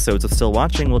 New episodes of Still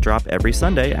Watching will drop every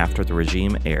Sunday after The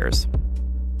Regime airs.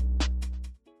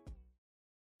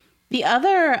 The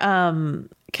other,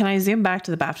 can I zoom back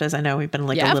to the BAFTAs? I know we've been a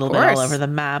little bit all over the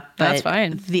map, but that's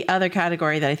fine. The other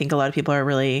category that I think a lot of people are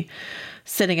really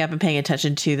sitting up and paying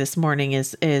attention to this morning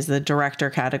is the director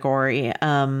category,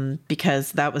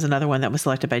 because that was another one that was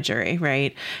selected by jury,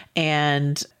 right?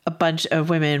 And a bunch of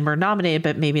women were nominated,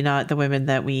 but maybe not the women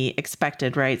that we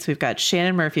expected, right? So we've got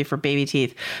Shannon Murphy for Baby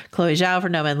Teeth, Chloe Zhao for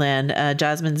Nomadland,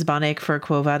 Jasmine Zbonic for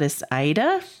Quo Vadis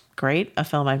Aida. Great, a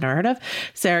film I've never heard of.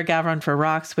 Sarah Gavron for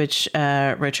Rocks, which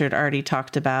Richard already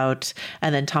talked about.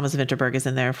 And then Thomas Vinterberg is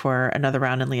in there for Another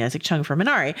Round and Lee Isaac Chung for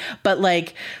Minari. But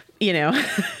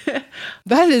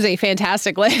that is a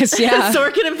fantastic list. Yeah.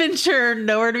 Sorkin and Fincher,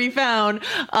 nowhere to be found.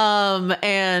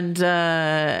 And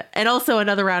also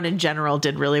Another Round in general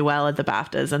did really well at the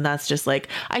BAFTAs. And that's just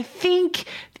I think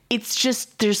it's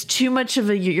just, there's too much of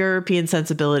a European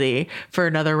sensibility for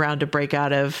Another Round to break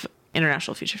out of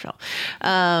international feature film.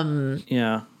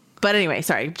 Yeah. But anyway,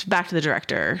 sorry, back to the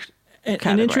director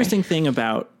category. An interesting thing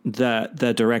about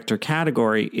the director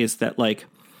category is that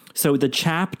so the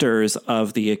chapters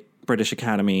of the British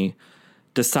Academy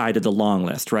decided the long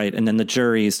list, right? And then the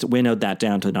juries winnowed that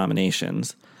down to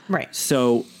nominations. Right.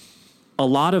 So a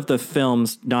lot of the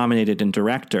films nominated in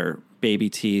director, Baby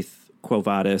Teeth, Quo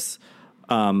Vadis,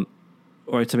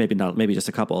 or to maybe just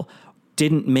a couple,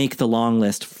 didn't make the long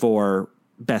list for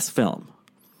best film.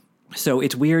 So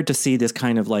it's weird to see this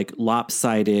kind of like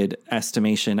lopsided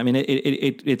estimation. I mean,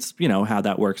 it's how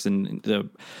that works in the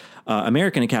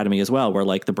American Academy as well, where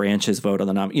like the branches vote on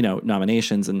the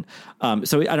nominations, and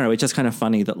so I don't know. It's just kind of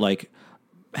funny that like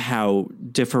how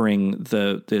differing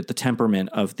the temperament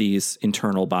of these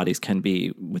internal bodies can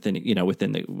be within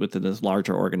this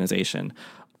larger organization.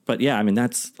 But yeah, I mean,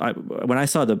 when I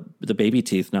saw the Baby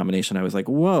Teeth nomination, I was like,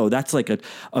 whoa, that's like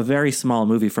a very small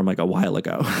movie from like a while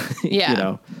ago.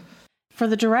 Yeah. For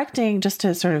the directing, just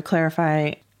to sort of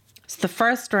clarify, it's the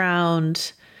first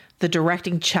round, the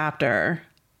directing chapter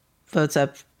votes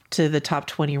up to the top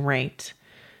 20 ranked.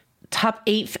 Top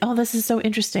 8. Oh, this is so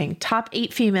interesting. Top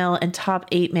 8 female and top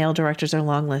 8 male directors are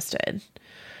longlisted.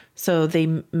 So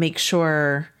they make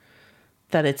sure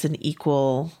that it's an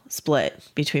equal split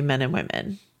between men and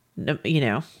women.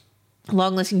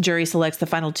 Longlisting jury selects the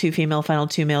final 2 female, final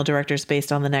 2 male directors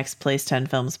based on the next place 10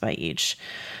 films by each.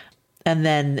 And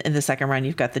then in the second round,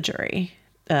 you've got the jury,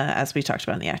 as we talked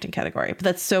about in the acting category. But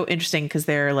that's so interesting because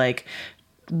they're like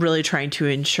really trying to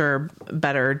ensure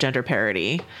better gender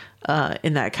parity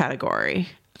in that category.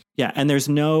 Yeah, and there's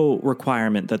no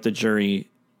requirement that the jury,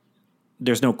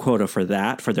 there's no quota for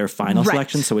that, for their final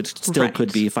selection, so it still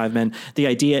could be 5 men. The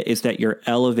idea is that you're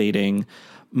elevating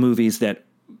movies that,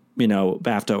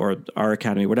 BAFTA or our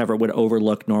Academy, whatever, would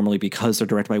overlook normally because they're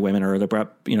directed by women or they're,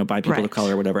 by people of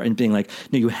color or whatever, and being like,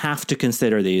 no, you have to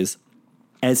consider these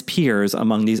as peers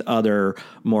among these other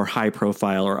more high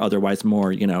profile or otherwise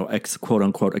more, quote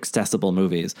unquote accessible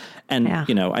movies. And,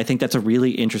 I think that's a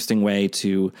really interesting way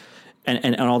to,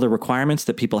 and all the requirements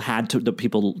that the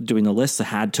people doing the lists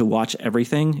had to watch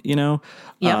everything,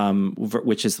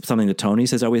 which is something the Tonys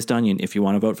has always done. If you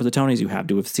want to vote for the Tonys, you have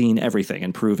to have seen everything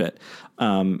and prove it.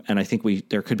 And I think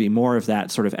there could be more of that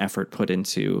sort of effort put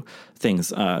into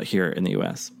things here in the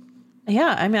US.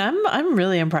 Yeah, I mean, I'm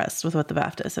really impressed with what the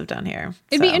BAFTAs have done here.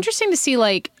 It'd be interesting to see,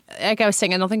 like I was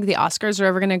saying, I don't think the Oscars are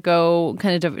ever going to go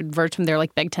kind of diverge from their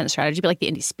like Big Tent strategy, but like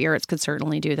the Indie Spirits could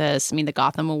certainly do this. I mean, the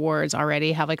Gotham Awards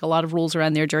already have like a lot of rules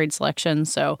around their juried selection,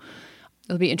 so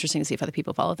it'll be interesting to see if other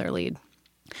people follow their lead.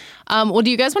 Well,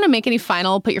 do you guys want to make any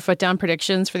final put your foot down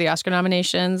predictions for the Oscar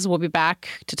nominations? We'll be back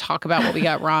to talk about what we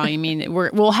got wrong. I mean,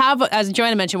 we'll have, as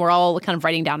Joanna mentioned, we're all kind of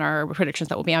writing down our predictions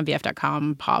that will be on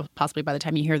BF.com possibly by the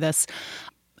time you hear this.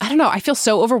 I don't know. I feel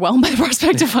so overwhelmed by the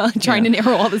prospect of trying to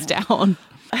narrow all this down.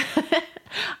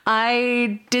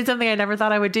 I did something I never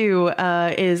thought I would do,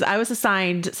 is I was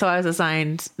assigned,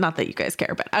 not that you guys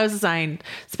care, but I was assigned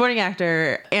supporting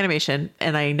actor, animation,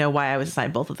 and I know why I was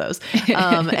assigned both of those.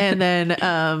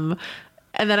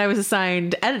 And then I was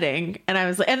assigned editing, and I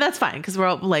was like, and that's fine because we're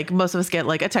all like, most of us get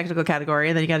like a technical category,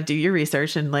 and then you got to do your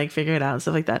research and like figure it out and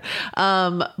stuff like that.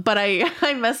 But I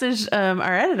messaged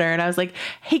our editor, and I was like,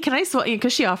 hey, can I swap?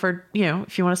 Because she offered,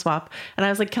 if you want to swap, and I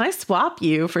was like, can I swap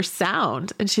you for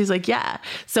sound? And she's like, yeah.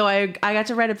 So I got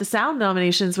to write up the sound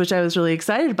nominations, which I was really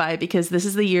excited by because this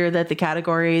is the year that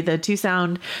the 2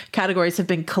 sound categories have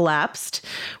been collapsed,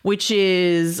 which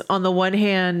is on the one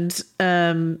hand,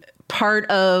 part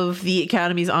of the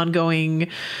Academy's ongoing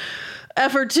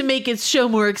effort to make its show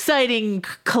more exciting,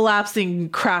 collapsing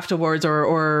craft awards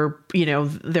or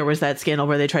there was that scandal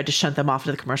where they tried to shunt them off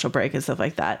to the commercial break and stuff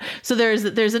like that. So there's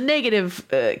a negative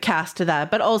cast to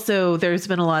that, but also there's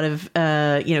been a lot of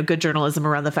good journalism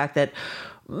around the fact that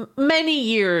many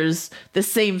years the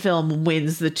same film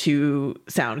wins the 2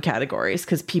 sound categories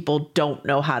because people don't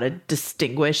know how to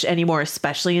distinguish anymore,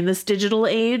 especially in this digital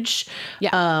age,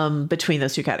 between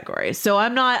those 2 categories. So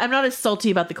I'm not as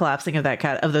salty about the collapsing of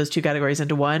of those 2 categories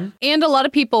into one. And a lot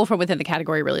of people from within the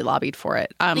category really lobbied for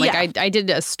it. I did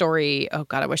a story. Oh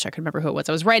God, I wish I could remember who it was.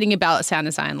 I was writing about sound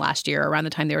design last year around the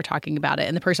time they were talking about it,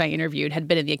 and the person I interviewed had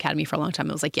been in the Academy for a long time.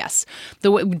 It was like, yes,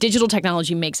 the digital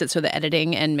technology makes it so the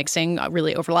editing and mixing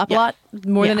really overlap a lot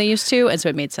more than they used to, and so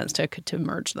it made sense to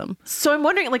merge them. So I'm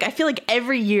wondering, I feel like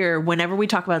every year whenever we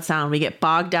talk about sound, we get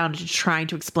bogged down to trying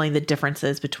to explain the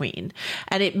differences between,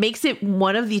 and it makes it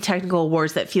one of the technical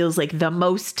awards that feels like the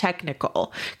most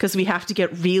technical because we have to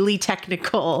get really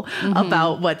technical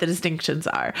about what the distinctions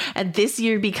are. And this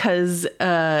year, because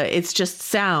it's just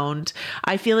sound,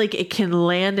 I feel like it can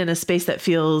land in a space that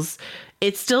feels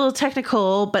it's still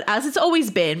technical, but as it's always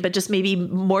been, but just maybe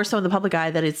more so in the public eye,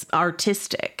 that it's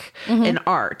artistic and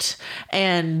art.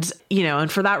 And, you know,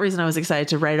 and for that reason, I was excited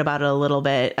to write about it a little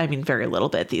bit. I mean, very little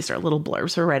bit. These are little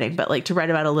blurbs we're writing, but like to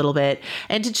write about it a little bit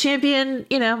and to champion,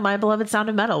 you know, my beloved Sound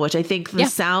of Metal, which I think the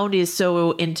sound is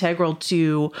so integral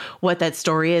to what that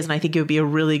story is. And I think it would be a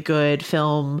really good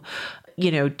film,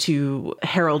 you know, to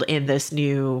herald in this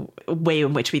new way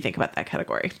in which we think about that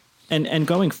category. And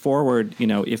going forward, you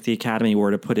know, if the Academy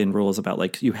were to put in rules about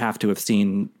like you have to have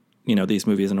seen, you know, these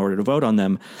movies in order to vote on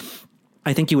them,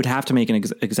 I think you would have to make an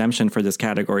exemption for this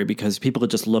category because people would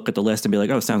just look at the list and be like,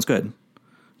 oh, sounds good.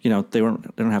 You know, they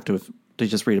don't have to they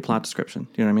just read a plot description.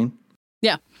 You know what I mean?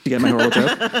 Yeah. You get my horrible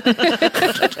joke?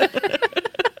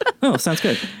 Oh, sounds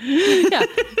good. Yeah.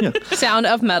 Sound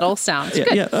of Metal sounds good.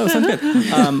 Yeah. Oh, sounds good.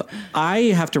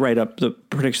 I have to write up the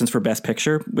predictions for Best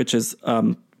Picture, which is a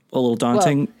little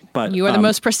daunting. Well, but you are the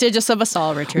most prestigious of us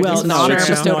all, Richard. Well, no,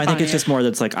 I think it's just more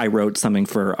that's like I wrote something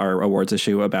for our awards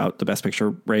issue about the Best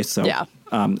Picture race, so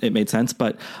it made sense.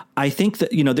 But I think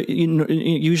that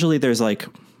usually there's like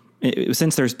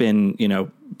since there's been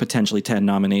potentially 10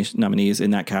 nominees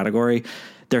in that category,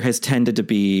 there has tended to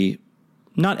be.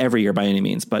 Not every year by any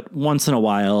means, but once in a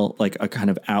while, like a kind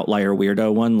of outlier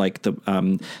weirdo one, like the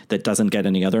that doesn't get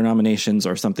any other nominations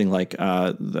or something like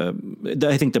I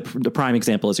think the prime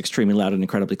example is Extremely Loud and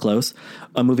Incredibly Close,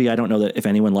 a movie I don't know that if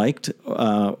anyone liked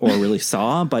or really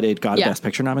saw, but it got a Best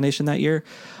Picture nomination that year.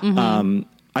 Mm-hmm.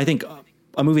 I think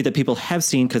a movie that people have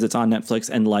seen because it's on Netflix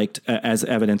and liked, as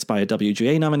evidenced by a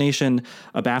WGA nomination,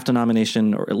 a BAFTA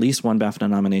nomination, or at least one BAFTA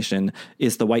nomination,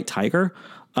 is The White Tiger.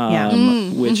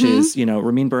 Which is,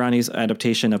 Ramin Bahrani's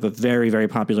adaptation of a very, very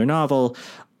popular novel.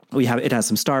 It has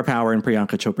some star power in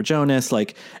Priyanka Chopra Jonas,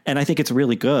 and I think it's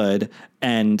really good.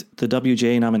 And the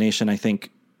WGA nomination, I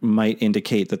think, might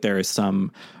indicate that there is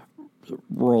some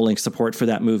rolling support for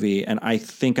that movie. And I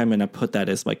think I'm going to put that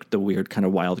as like the weird kind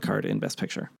of wild card in Best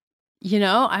Picture.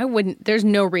 I wouldn't, there's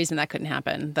no reason that couldn't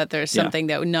happen, that there's something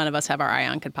that none of us have our eye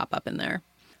on could pop up in there.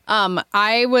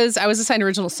 I was assigned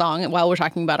original song while we're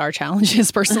talking about our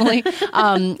challenges personally.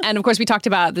 And of course we talked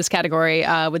about this category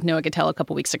with Noah Gattel a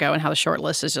couple weeks ago and how the short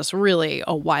list is just really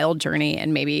a wild journey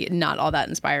and maybe not all that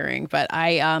inspiring. But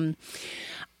I'm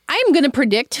going to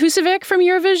predict Husavik from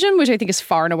Eurovision, which I think is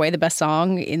far and away the best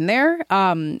song in there.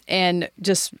 And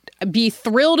just be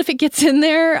thrilled if it gets in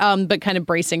there, but kind of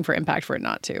bracing for impact for it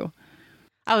not to.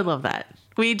 I would love that.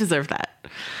 We deserve that.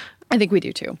 I think we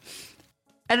do too.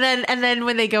 And then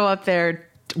when they go up there,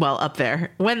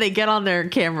 when they get on their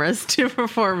cameras to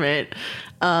perform it,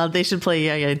 they should play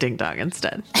Yeah Yeah Ding Dong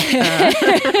instead.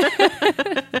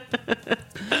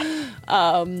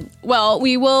 Well,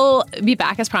 we will be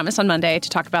back as promised on Monday to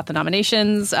talk about the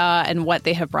nominations and what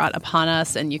they have brought upon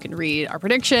us. And you can read our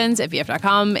predictions at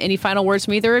VF.com. Any final words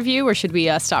from either of you, or should we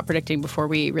stop predicting before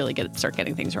we really start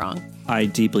getting things wrong? I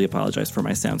deeply apologize for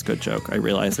my sounds good joke. I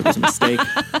realized it was a mistake.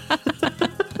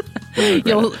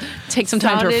 You'll take some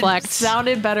time to reflect.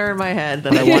 Sounded better in my head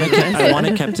than I want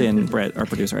it kept in, Brett, our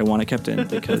producer. I want it kept in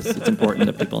because it's important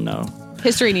that people know.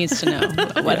 History needs to know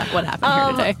what happened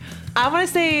here today. I want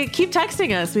to say, keep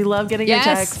texting us. We love getting your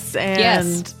texts,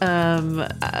 and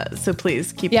so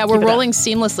please keep. Yeah, we're rolling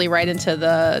seamlessly right into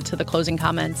the closing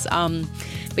comments.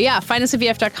 But yeah, find us at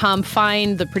VF.com,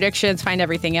 find the predictions, find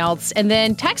everything else, and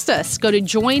then text us. Go to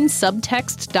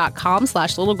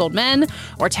joinsubtext.com/littlegoldmen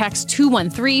or text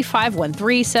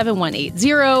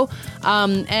 213-513-7180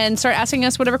 and start asking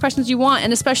us whatever questions you want.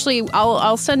 And especially,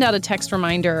 I'll send out a text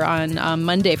reminder on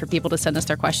Monday for people to send us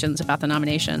their questions about the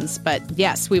nominations. But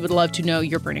yes, we would love to know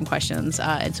your burning questions,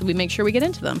 and so we make sure we get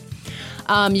into them.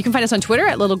 You can find us on Twitter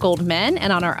at Little Gold Men,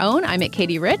 and on our own, I'm at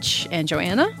Katie Rich, and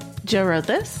Joanna. Joe wrote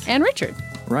this. And Richard.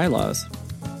 Rylaws.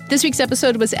 This week's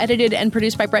episode was edited and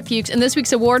produced by Brett Fuchs, and this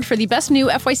week's award for the best new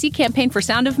FYC campaign for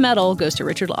Sound of Metal goes to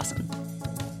Richard Lawson.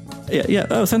 Yeah.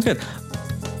 Oh, sounds good.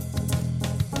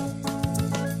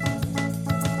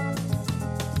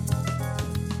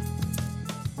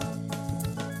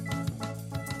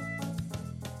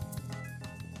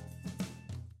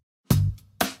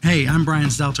 Hey, I'm Brian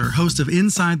Stelter, host of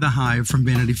Inside the Hive from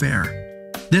Vanity Fair.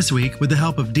 This week, with the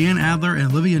help of Dan Adler and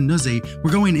Olivia Nuzzi,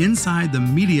 we're going inside the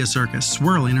media circus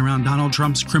swirling around Donald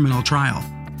Trump's criminal trial.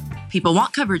 People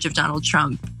want coverage of Donald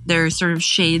Trump. There are sort of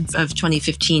shades of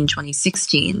 2015,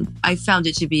 2016. I found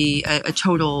it to be a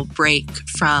total break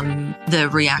from the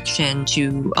reaction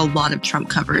to a lot of Trump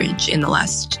coverage in the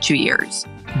last 2 years.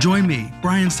 Join me,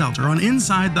 Brian Stelter, on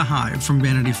Inside the Hive from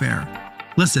Vanity Fair.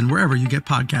 Listen wherever you get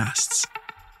podcasts.